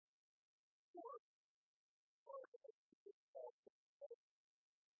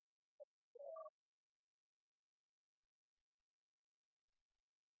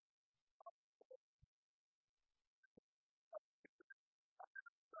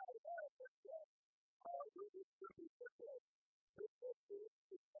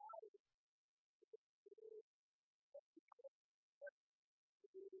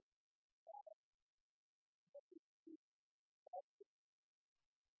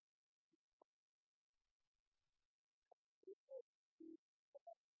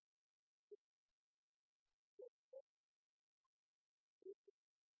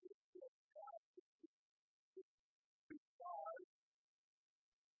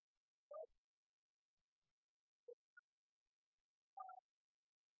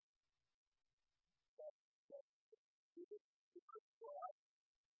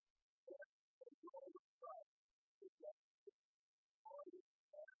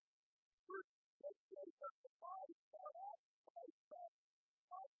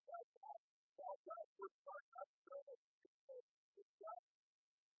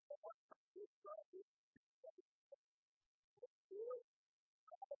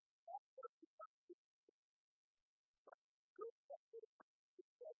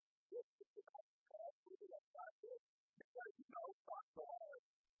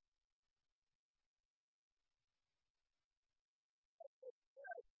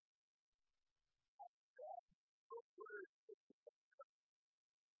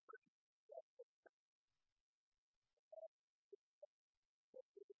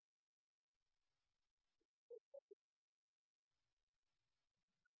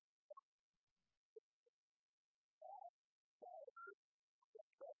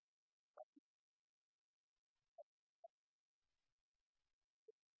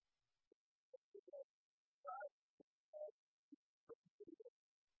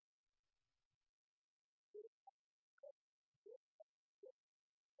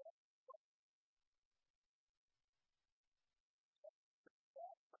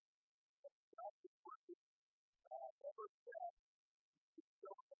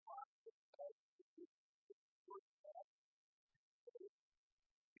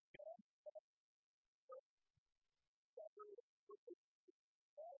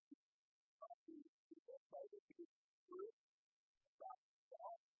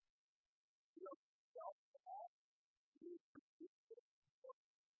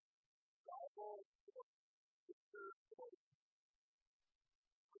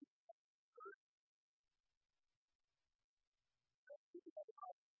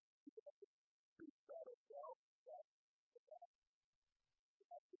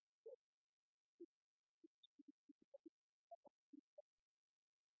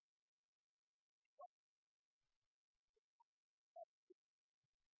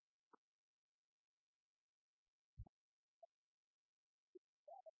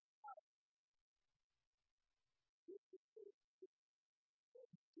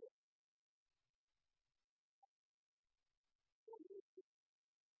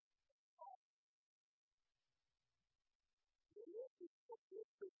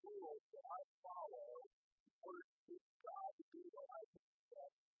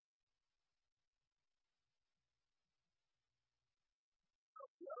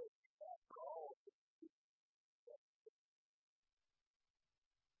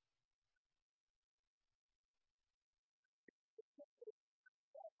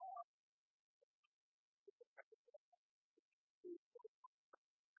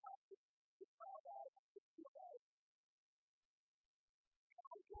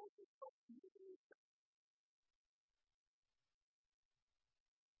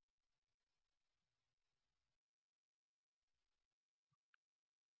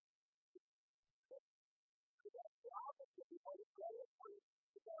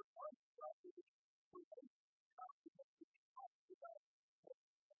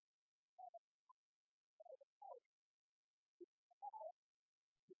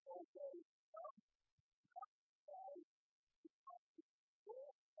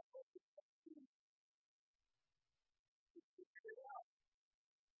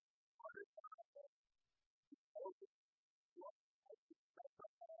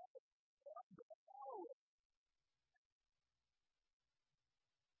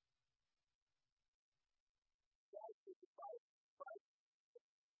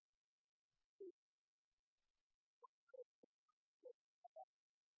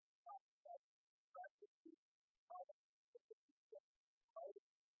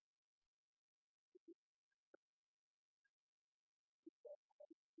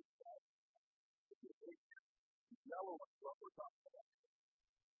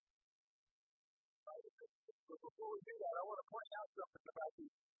But before we do that, I want to point out something about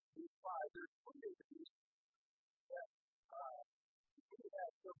these five. There's three of these that we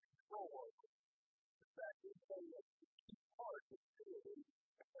have some control over. In fact, we say that the key part of two of these,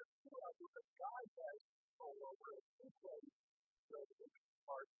 and there's two of them that God has control over in two ways. So the key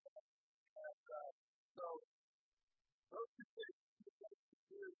part, and so those two things,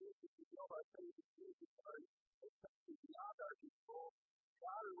 here, this is the deal by faith in Jesus Christ. It's something beyond our control.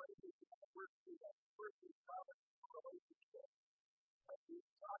 God arranges the diversity of person, common relationship. We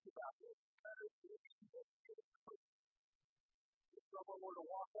talked about this. If someone were to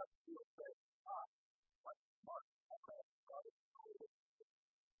walk up to you and say, like Mark,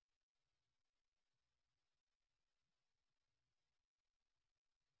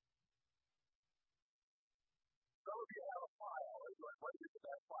 some of you have a file, and you're like, what is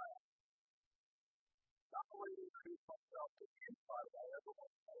that file? Not the way to introduce myself to you, by the way,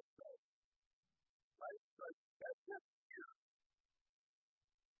 everyone knows that, right? So that's just here.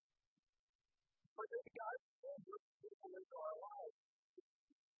 But then God sends people into our lives.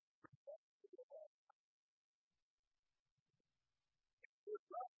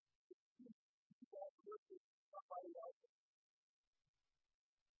 Somebody else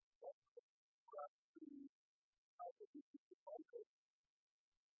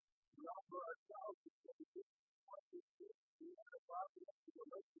we offer ourselves to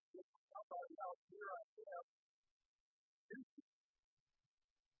somebody else. Here I am.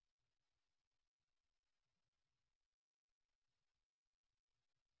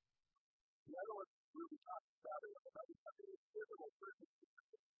 The other one really talks about it. I mean, it's physical person.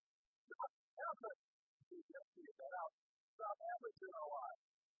 Now, but you just figure that out. Stop happens in our lives.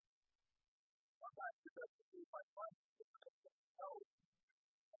 Sometimes it doesn't seem like fun. No,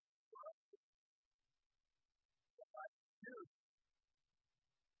 sometimes it's good.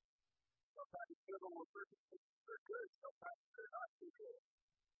 Sometimes physical person they're good. Sometimes they're not too good.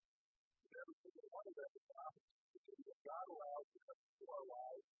 Every single one of them is an opportunity that God allows to come into our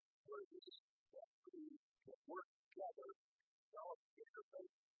lives where we just can work together, develop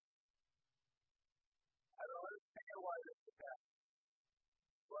interface. I don't understand why this is happening,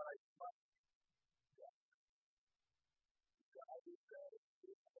 but I must God is saying,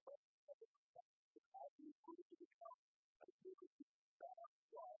 I do believe in God. I do believe in God.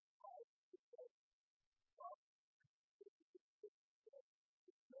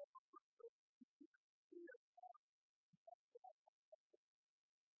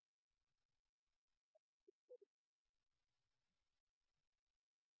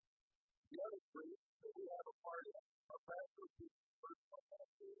 The other three that we have a part of are faculty, personal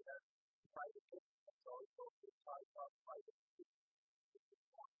faculty, and private cases. So it's also talk about private cases.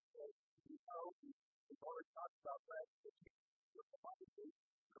 You know, we've already talked about practical cases with the Bible.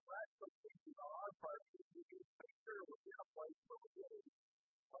 The practical cases on our part is we can make sure we're in a place where we're getting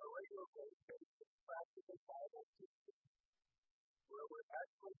on a regular basis, practical Bible teaching, where we're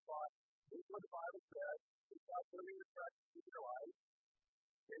actually taught this is what the Bible says, it's not putting the practice in your life,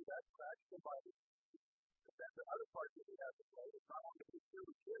 and that's practical Bible teaching. And then the other part that we have to play is not only make sure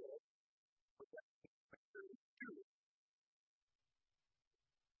we get it, but then make sure we do it.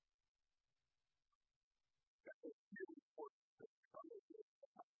 That's a really important thing to come into it.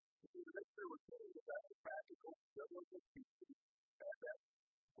 We need to make sure we're getting it as practical, biblical teaching, and that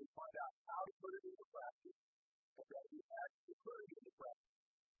we find out how to put it into practice, and that we actually put it into practice.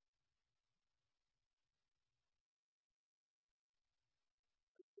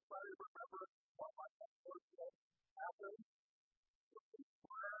 Anybody remember what my first day happened? We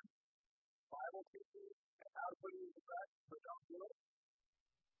learned Bible teaching and how to put it into practice, but don't do it.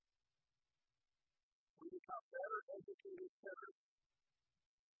 We become better educated sinners.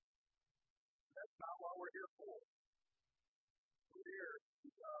 That's not what we're here for. We're here to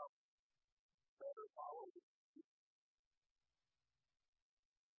become better followers.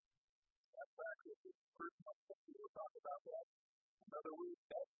 That's practice. First month, we'll talk about that another week.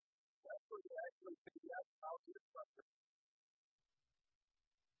 That's where you actually say yes, how to instructor.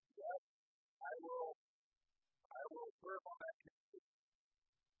 Yes, I will serve on that committee.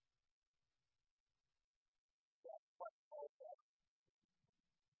 That's what all that.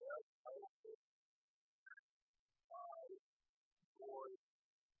 Yes, I will serve for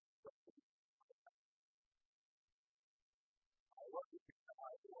I want to be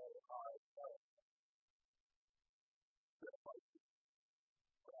I will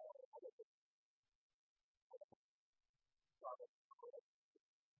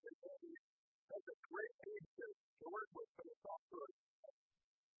That's a great age to work with, but it's also a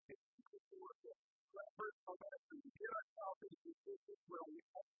to work with. First, we get ourselves into positions where we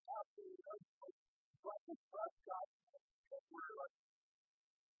have absolutely trust God, and we're like,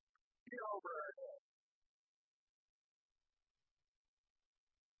 get over our head.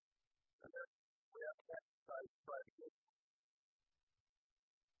 And then we have to exercise practice.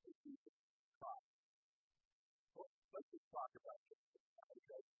 Let's just talk about this.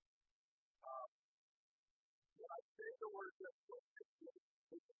 Okay. When I say the word discipline,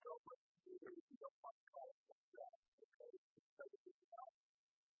 it's a over. You don't want to call it that. Okay.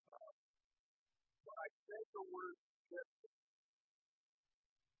 When I say the word discipline,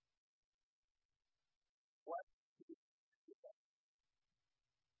 what is that?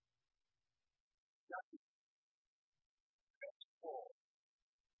 That's full.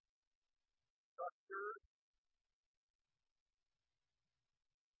 Structure,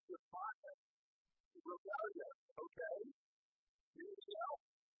 defiance, rebellion. Okay. Anything else?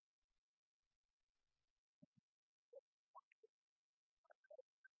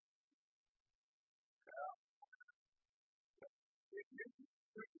 If you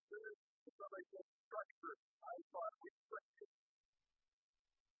consider somebody says structure, I thought restricted,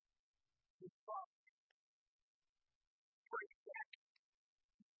 defiance, breakdown,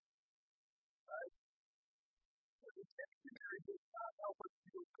 right? But the dictionary does not help us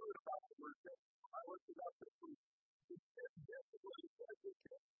feel good about the word discipline. I looked it up this week. It says discipline says it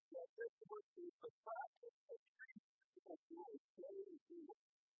can. That discipline is the practice of treating people who are daily doing.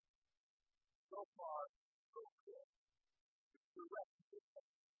 So far, so good. The rest of it is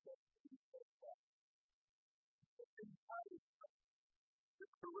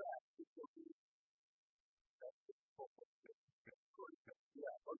correct.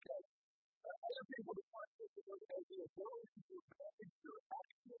 Yeah, okay. Other people define discipline as the ability to manage your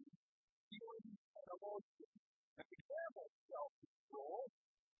actions, feelings, and emotions. An example of self-control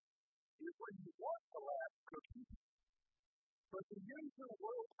is when you want the last cookie, but you use your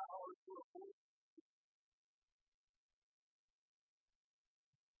willpower to avoid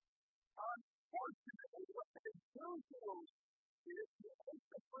unfortunately what they do to us is you take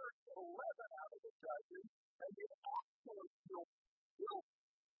the first 11 out of the judges and you actually feel guilty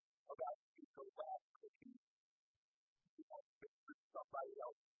about eating the last cookie. You want to fix somebody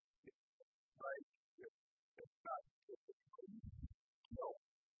else, right? It's not typically guilt.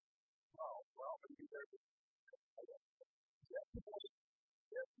 Oh, well, maybe there's a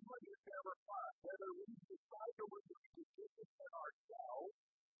Everybody is never fine. Whether we decide that we're going to discipline ourselves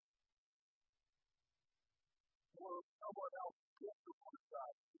or someone else disciplines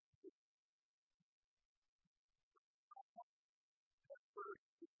us, first,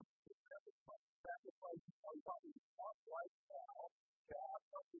 sacrifice somebody up right now to have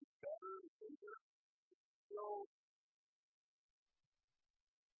something better and bigger. So,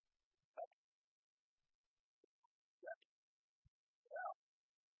 yeah,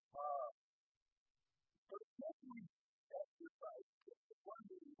 but especially exercise, one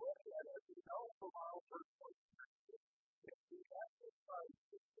thing from our own personal experience. If we exercise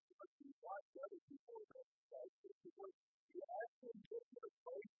discipline, we watch other people exercise discipline, you actually get to the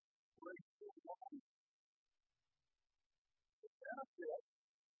place where you want the benefit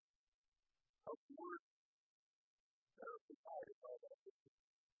of work that are provided by that.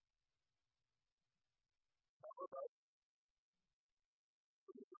 Some of us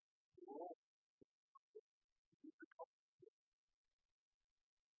will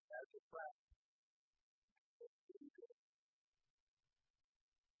as a practice.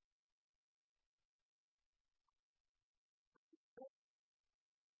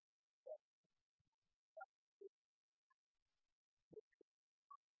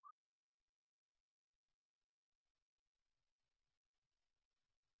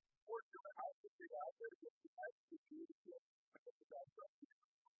 Fortunately, I can figure out that if you actually do it,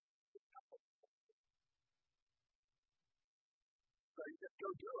 so you just go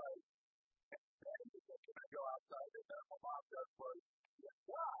do it, and you just go outside, and then my mom does what,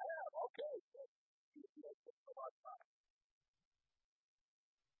 well, I have, okay, so you know, it's a lot of time.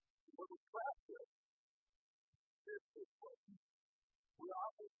 When we practice, this is what we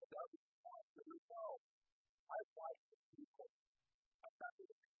often do. The result, I find people, I'm not going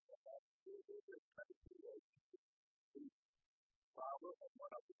to do that. This kind of problem, and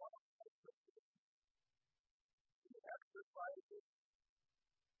one of the exercises,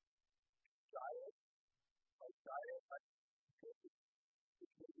 diet, like diet, like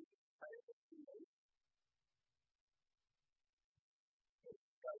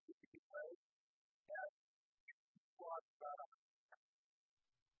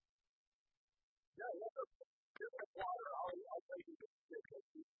yeah, different water. I'll tell you this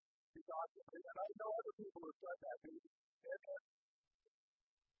is awesome. And I know other people have said that. And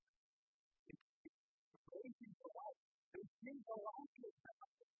raising the life, they seem to like it.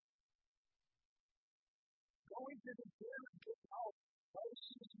 Going to the gym and getting out,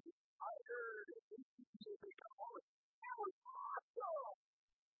 places, tired, and they come home. That was awesome.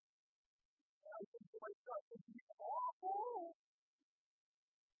 And I think to myself, this is awful.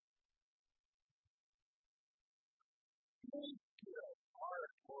 Being good,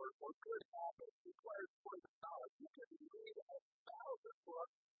 art, or good habits requires more than knowledge. You can read 1,000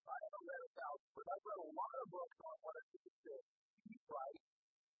 books. I haven't read 1,000, but I've read a lot of books on what it means to eat right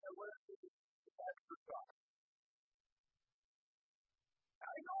and what it means to exercise.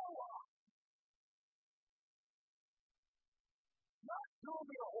 I know a lot. Not doing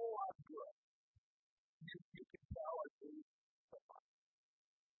me a whole lot of good. You can tell it is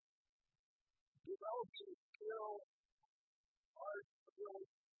developing skills, art skills,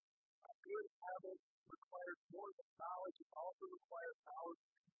 good habits requires more than knowledge. It also requires knowledge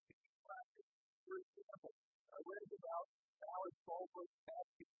and practice. For example, I read about Alex Baldwin as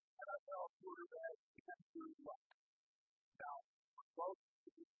the NFL quarterback and Drew Luck. Now, both of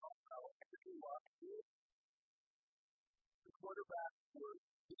these know Andrew Luck is the quarterback for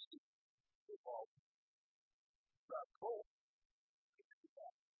the football. The Colts.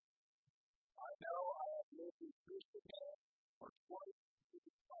 I know I have lived in Michigan for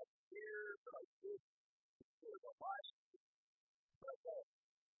 25 years, but I did for the last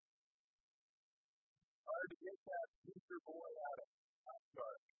hard to get that future boy out of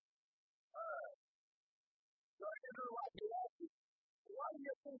dark. So Andrew Luck asked me, what are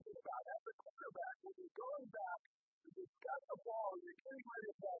you thinking about as a quarterback when you're going back to discuss the ball, you're getting ready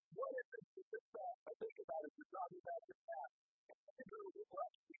to pass, what is it to sit back? I think about it, you're talking about your pass. Andrew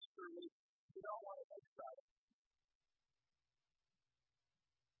Luck extremely, you don't want to think about it.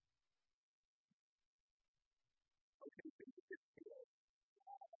 Okay, so you can feel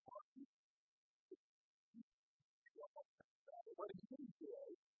what do you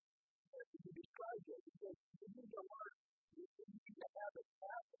feel? You describe it because you need to learn, you need to have a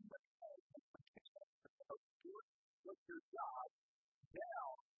path and put your job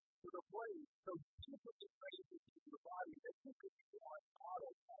down to the place so you put the faith into your body that you can be on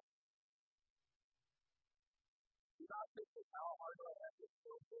autopilot. You're not thinking how hard do I have to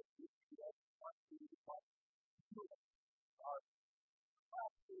do this, you don't want to do it. Our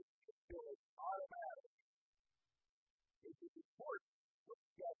practice is automatic. It is important. You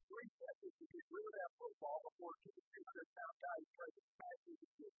got 3 seconds to get rid of that football before 200-pound guys try to smash you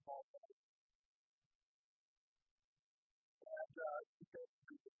with your ball. And you can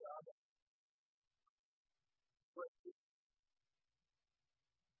do the job. But you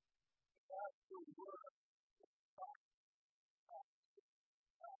have to learn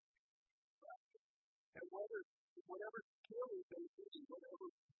and whatever skill they need, whatever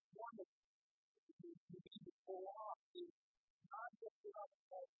one that you need to pull off is not just enough.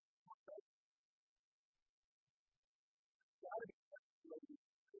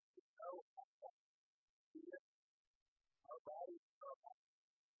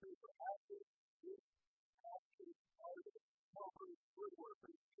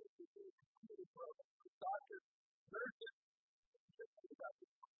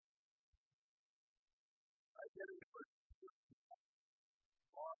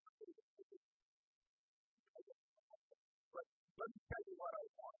 Let me tell you what I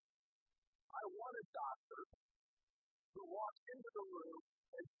want. I want a doctor who walks into the room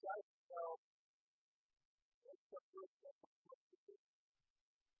and says, well, it's the first step of what to do.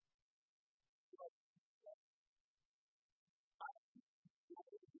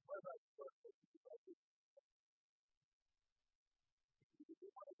 Whether I start with you, I think you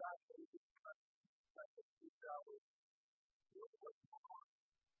want a doctor who can cut the 2 hours, look what you want.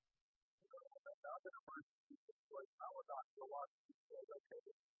 Another person who's like, our doctor walks in and says, okay,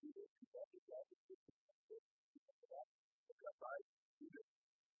 do this, do that, do that, do that, right?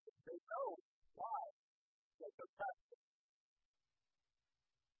 They know why. Like the fact that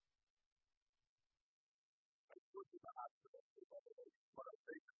I go to the hospital, one of the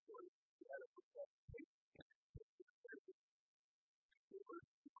favorite stories, we had a patient who was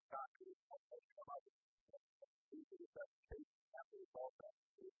doctor, and come out with the best case after the ball back.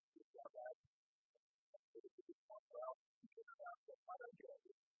 Well, you can have the other day.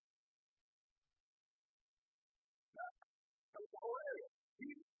 That's the whole area. He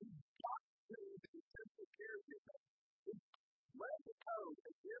got to the intensive care unit, read the code,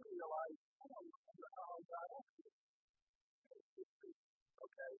 and then realized, oh, I wonder how I got up here.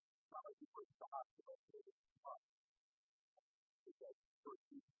 Okay, not like you were in the hospital.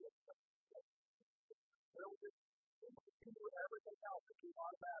 Everything else is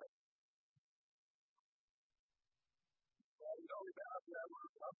automatic. Well, you only got up there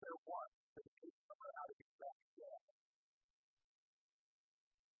once. It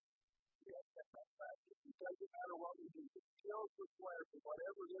doesn't matter what we do. The skills required for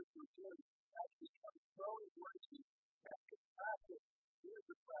whatever it is we're doing actually comes so embracing that the practice is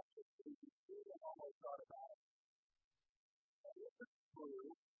the practice that you feel almost automatic. And this is true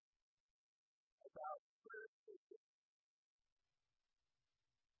about spiritual things.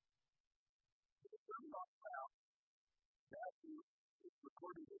 If we're talking about Matthew, it's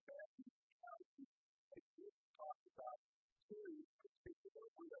recorded in Matthew, it talks about two particular,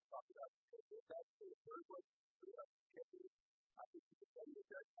 we're going to talk about this, actually the third one, we're going to get this, I think you can say that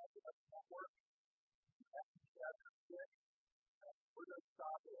there's nothing that's not working. Matthew chapter 6, we're going to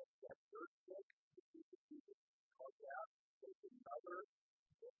stop at verse 6, you can talk out, there's another,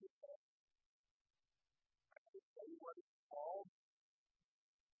 I can tell you what it's called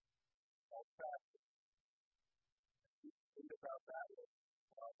fasting. Think about that.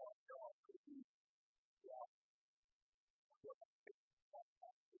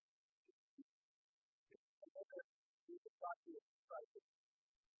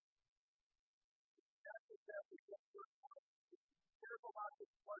 Careful not to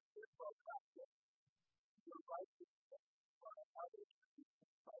start this program. You're right to others.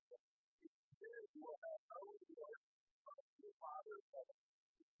 There you will have no reward from your Father in heaven.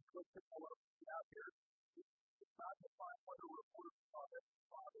 Look at the world out here. It's not to find what a reward from it,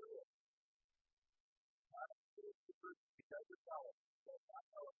 Father is. He doesn't tell us. He does not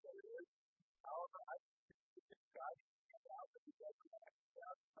tell us what it is. However, I think it's God out that he doesn't act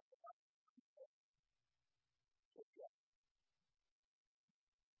out.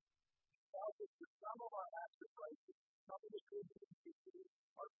 Some of our acts of grace, some of the good things we do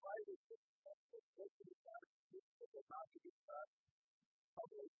are private things. Not to be done.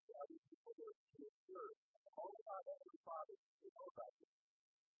 Public people are to serve. All about every Father to know about it.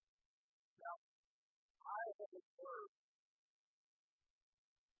 Now, I have observed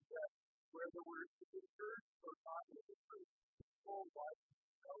that whether we're in the church or not in the church, people like to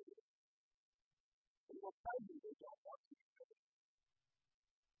know this. They will tell you they don't want to know it.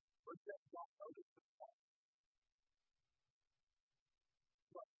 But they don't know this.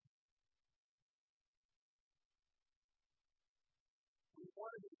 We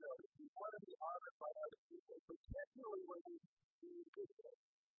want to be noticed. We want to be honored by other people, particularly when we do good things.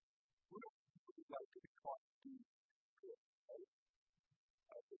 We don't really like to be caught doing good things.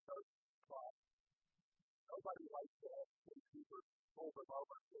 Because nobody likes that when people pull them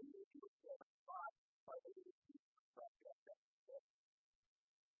over and they do a good spot. But they do stuff like that.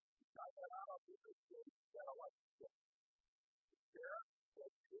 I don't think it's good. I don't like to get there. But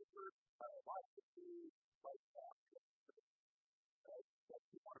people like to do like that.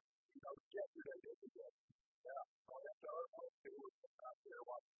 Yesterday, they did that. Yeah, oh, that's our hope. It was out there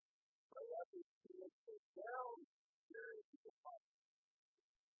watching. But I think it's down here.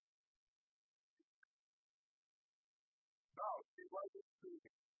 No, it wasn't true.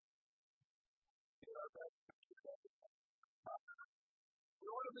 You know, that we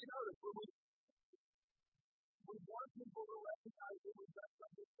want to be noticed. We want people to recognize that we've done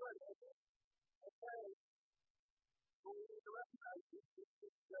something good. Okay. We need to recognize this.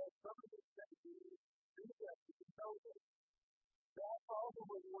 Some of the things we do that we know that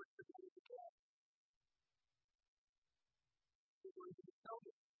rewards for doing the best. We're going to tell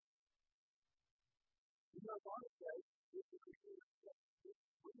you. He goes on to say, this is the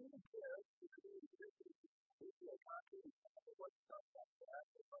we need to care to create a confidence of what's done like that.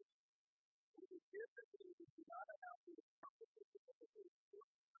 We can give the things that do not have to be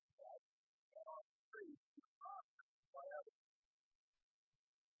and on free by others.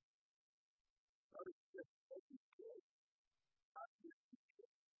 Notice this taking care not to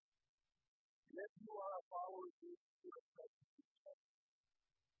and if you are a follower of Jesus, you're expected to care.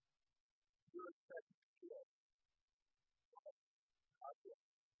 You're expected to care. Not just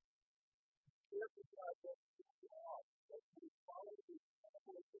care because of who you are, but you follow the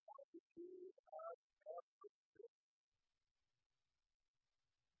example of the one who gave us everything.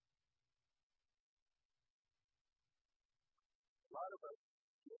 A lot of us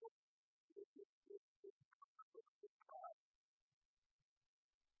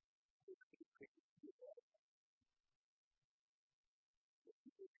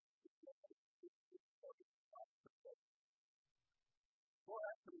well,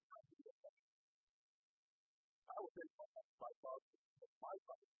 actually, I would say my father, my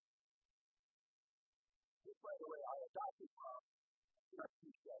father. This, by the way, I adopted from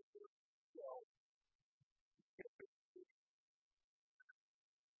rescue shelter. So,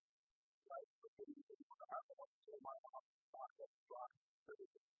 I'm the one who told my mom not to drive.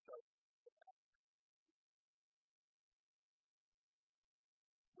 So,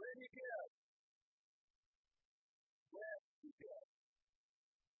 where do you get? Where do you get?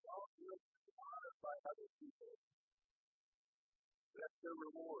 Well, you're honored by other people. That's their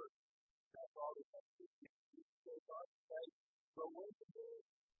reward. That's all they have to do. So, God says, so when you do,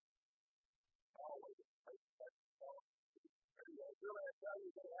 always take that stone. Really, I tell you,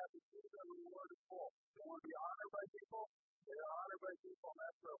 they have to do their reward in full. They want to be honored by people. They're honored by people, and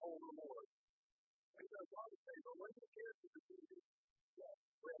that's their whole reward. And so God is saying, but when you care for the people, yes,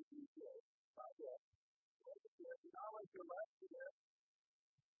 when you care, not yet. When you care, not like you're right to them,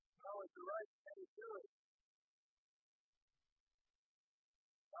 not like the right thing to do it.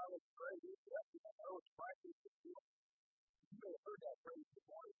 Not like the right thing to do it. I know it's right to do it. You may have heard that phrase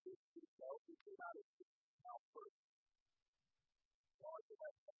before. It's just yourself. It's not a self person. God is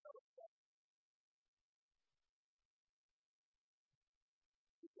like another self.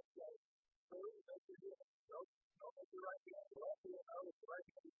 You can say, so that's the deal. Don't make the right thing to do it. You know it's the right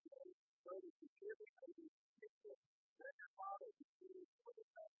thing to do it. So that you give it and you give it. Let your Father be pleased with the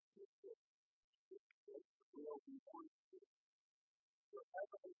best. Will be one. Your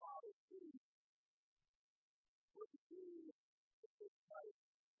Heavenly Father sees what you do with this life.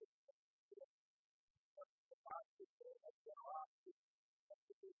 The possible of the rock is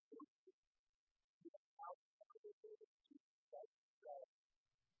outside of the like that.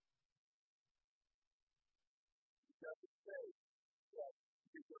 He doesn't say that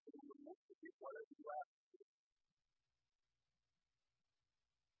you can remove whatever you ask.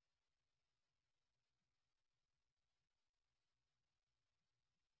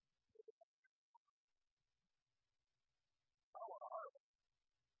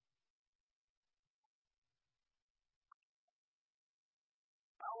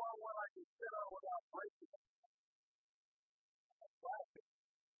 How long will I can sit on without breaking it? Plastic,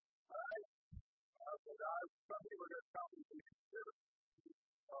 right? Some people are going to tell me to consider.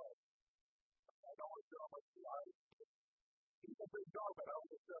 Oh, I don't want to sit on my life. People think, no, but I don't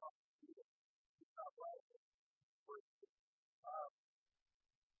want to sit on. It's not right. Um,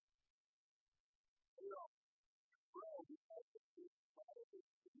 you know, grow.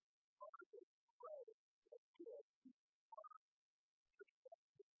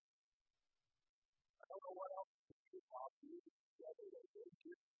 I don't know what else to do. Whether they do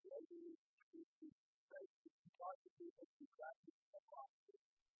it, whether you talk to people, you practice the process.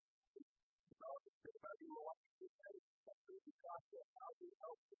 You know, whether you want to do it, the process, how do you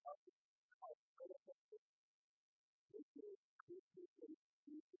help the other? How do you help the other?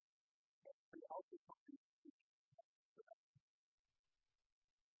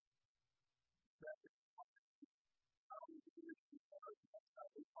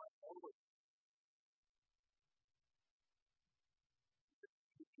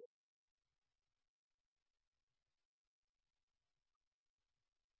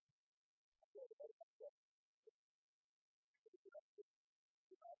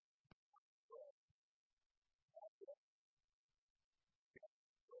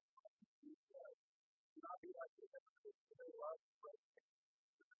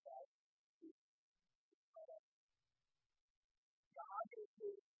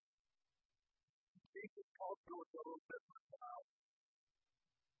 Jesus culture was a little different now.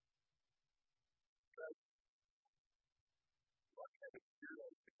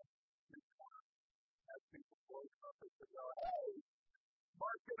 to go, hey,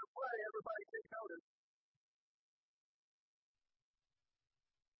 Mark's going to play, everybody take notice.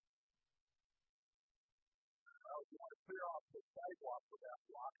 Well, you want to clear off the sidewalk with that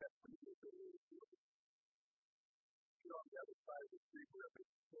block, that's pretty good. You're on the other side of the street where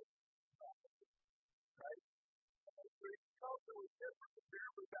everything's right? So he felt it was different.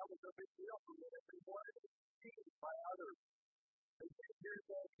 Apparently that was a big deal for him. He wanted to be seen by others. They said, here's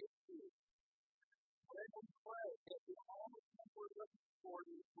that history. When we pray, if the only thing we're looking for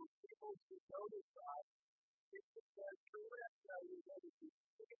is for people to notice us, it's because truly I tell you that if you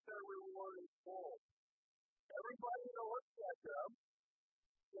think their reward is full, everybody that looks at them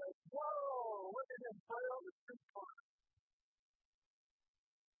says, whoa, look at him pray on the street corner.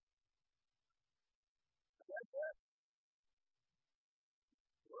 That's it.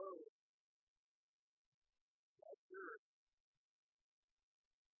 Whoa, that's sure.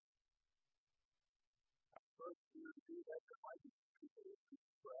 First, you do that, there might be people who do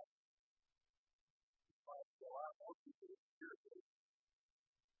that. Might go out, most people are spiritual.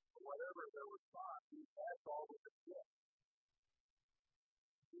 Whatever their response, that's all with the gift.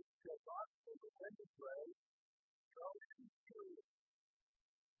 Because honestly, when you pray, go and do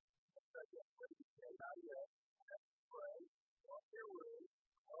when you say not yet, pray, go in your room,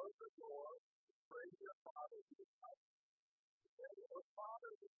 close the door, pray to your Father who is in heaven. Say, your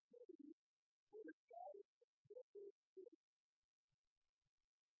Father who is in heaven, who is God,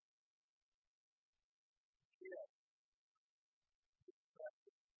 yes, that's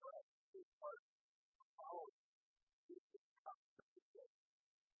the prayer. His heart, power,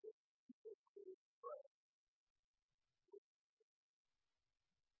 pray.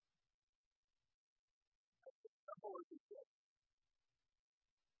 Simple as it is.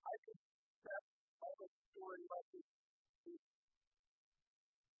 I can tell a story like this.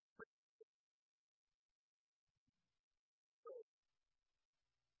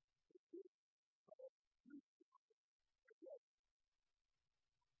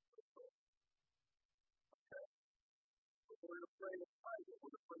 We're afraid of private,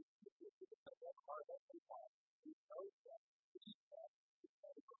 we're afraid of people, because that heart, that's the heart. He knows that.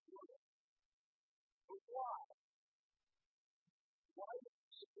 But why? Why do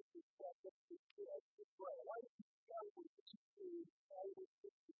people expect us to pray? Why do people tell us to pray?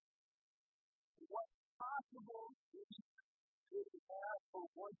 What's possible is to ask for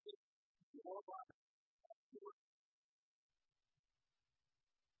one thing more life.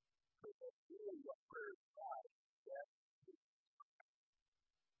 Because really what prayer is about, that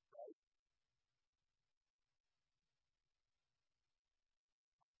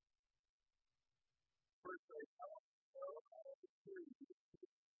first they tell us, here you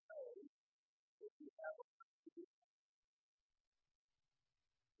pray, if you have a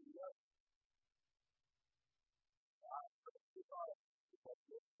love God, you are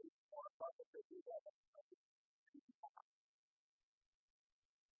more abundant than you have.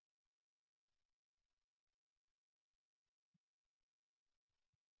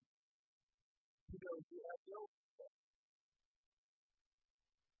 You know, you have no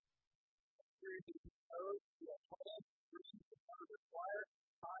experience, you have plans, dreams, and what are required,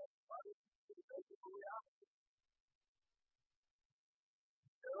 time, money, to make it a reality.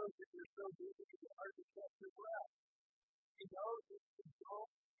 He knows that you're so busy, it's hard to catch your breath. He knows that you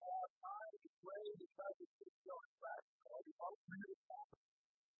don't have time to pray because it's just so practical. You won't do it.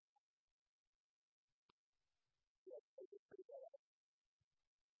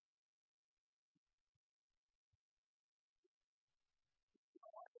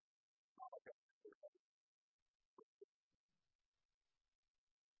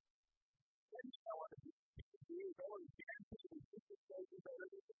 You know, and guarantee you, this is going to be better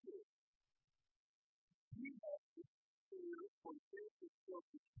than you do. You have to do for this to still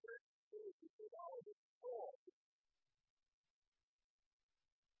be good with all of its soul.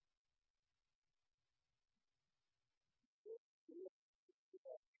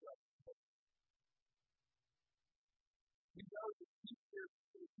 You know that teacher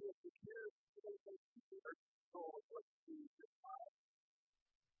is here to care for your soul, what you do.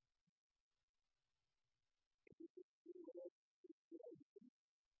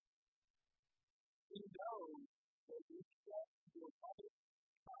 He knows that you trust your life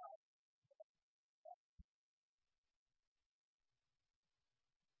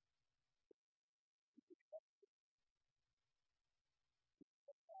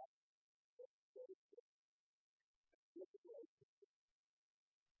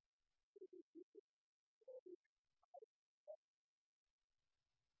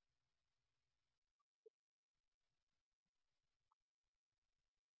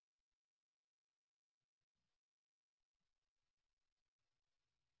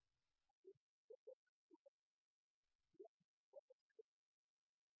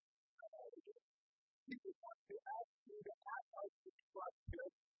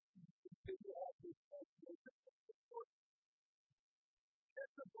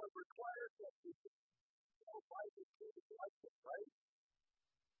life is really like this, right?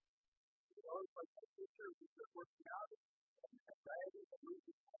 It's like my sister who's just working out and anxiety and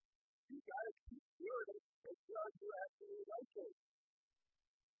losing. You gotta keep doing it until you actually like it.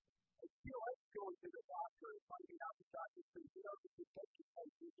 I feel like going to the doctor and finding out the doctor says, if you take your time,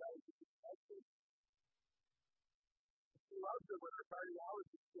 you gotta get your medicine. She loves it when her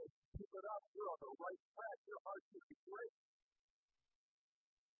cardiologist says, keep it up, you're on the right track, your heart should be great.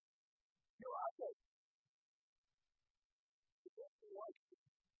 You love it.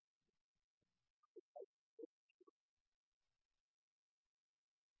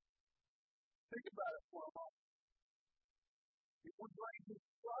 Think about it for a moment. If we're going to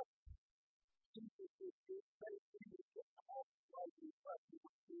trust Jesus with his faith, we need to all like we trust him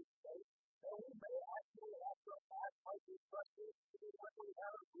with his faith. And we may actually have to act like we trust him even when we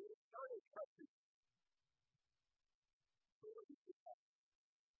haven't really started trusting him.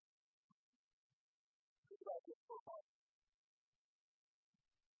 Think about this for a moment.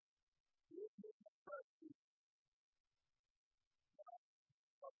 If you can trust him,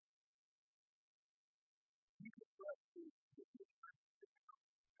 you can trust him with his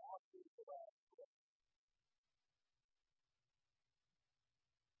awesome love.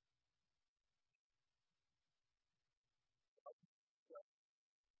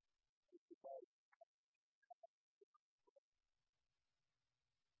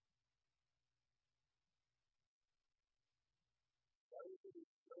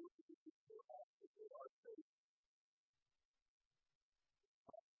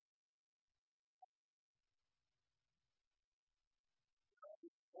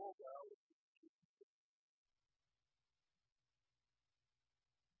 Oh, well,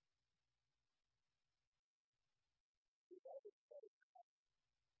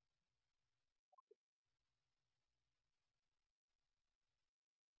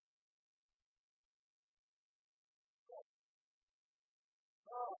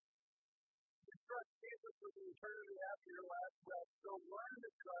 oh, you trust Jesus with the eternity after your last breath. So learn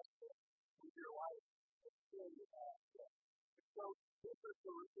to trust him with your life until you have it. So this is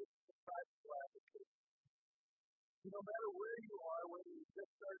the practical application. No matter where you are, whether you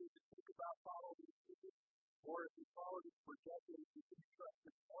just started to think about following Jesus, or if you followed him for decades, you can trust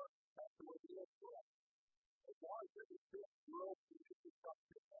him more. That's the way he is for us. As long as there's a good growth, you can trust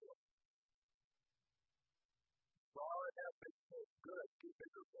him more. God has been so good to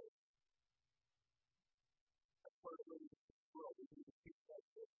bigger faith. That's part of the world. We need to keep that.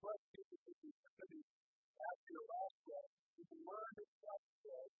 Trust Jesus with the eternity after your last breath. You can learn to trust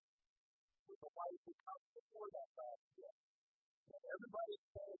him with the life that comes before that last breath. Everybody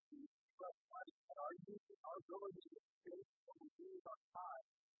says we trust Christ, and our ability to faith when we use our time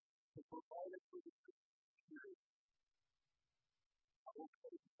to provide it for the Spirit. I will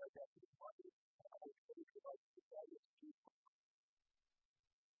pray for that money, and I will pray for us to that is Jesus.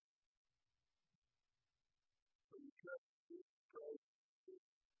 So you just pray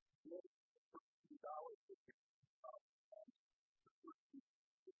 $50 to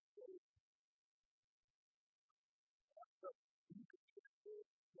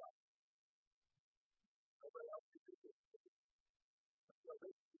nobody else to do this. So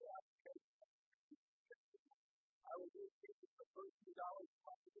this is the application. I will give you the first $2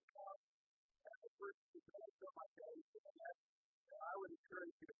 from the account, and the first $2 of my day, and I would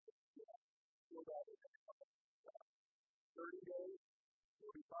encourage you to do that in 30 days,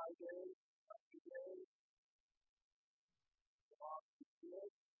 45 days, 90 days,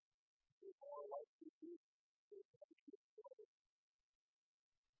 more likely to be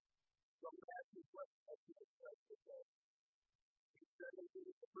so Matthew what Matthew said today. He said they did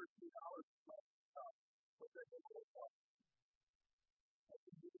it the first $2 but then they will help. And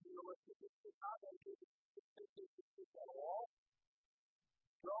you know what this is not going to do at all.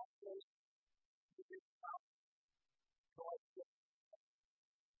 Don't just do it out. So I said,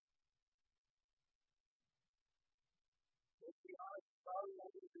 let's be honest, sorry I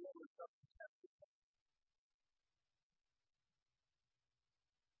didn't be able to substitute.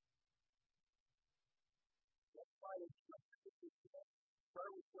 That's why it's not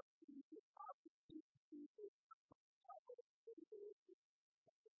start with what you get opportunity to do.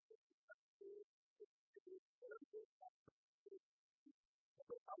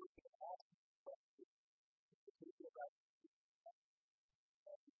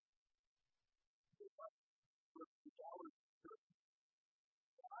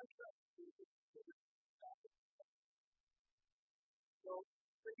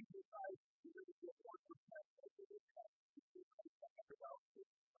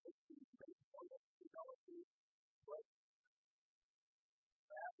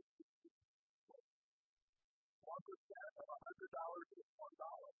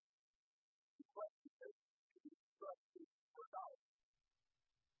 dollar. The question is, do you trust me for a dollar?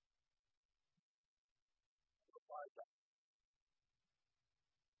 For $5?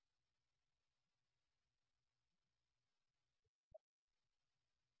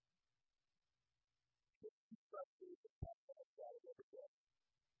 Trust me for $10 every day.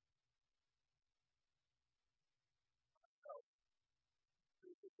 So,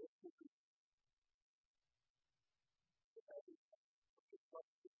 this will be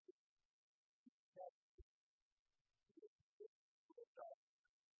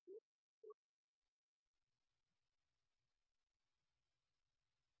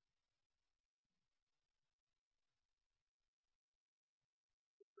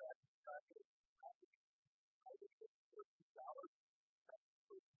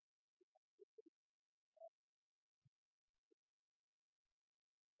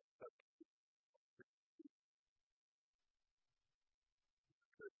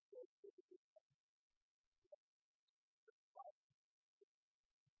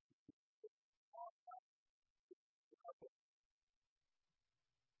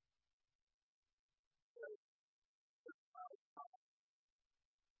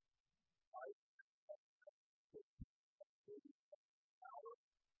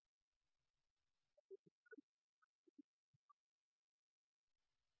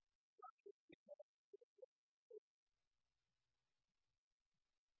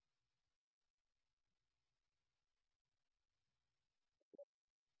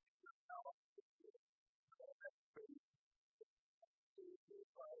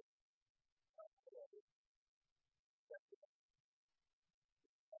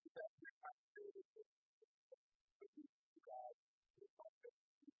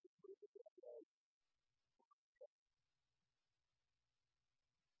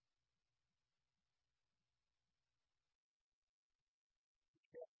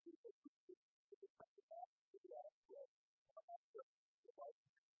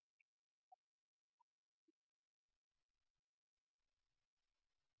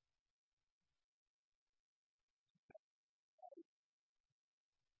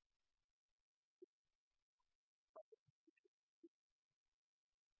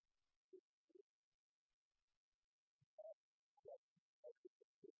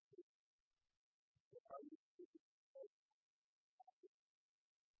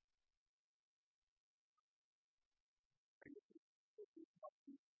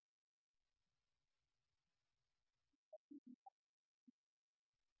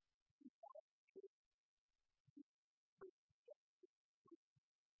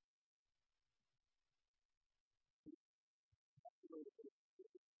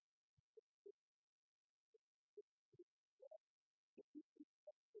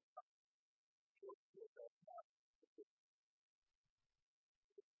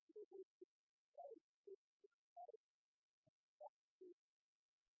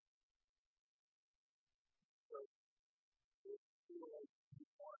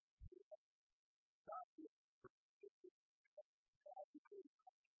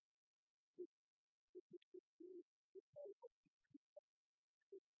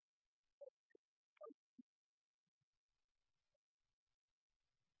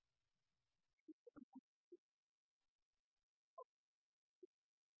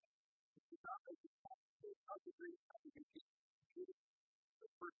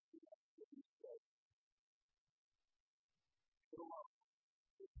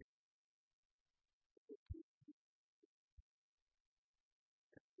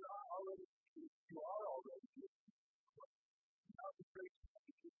already, you are already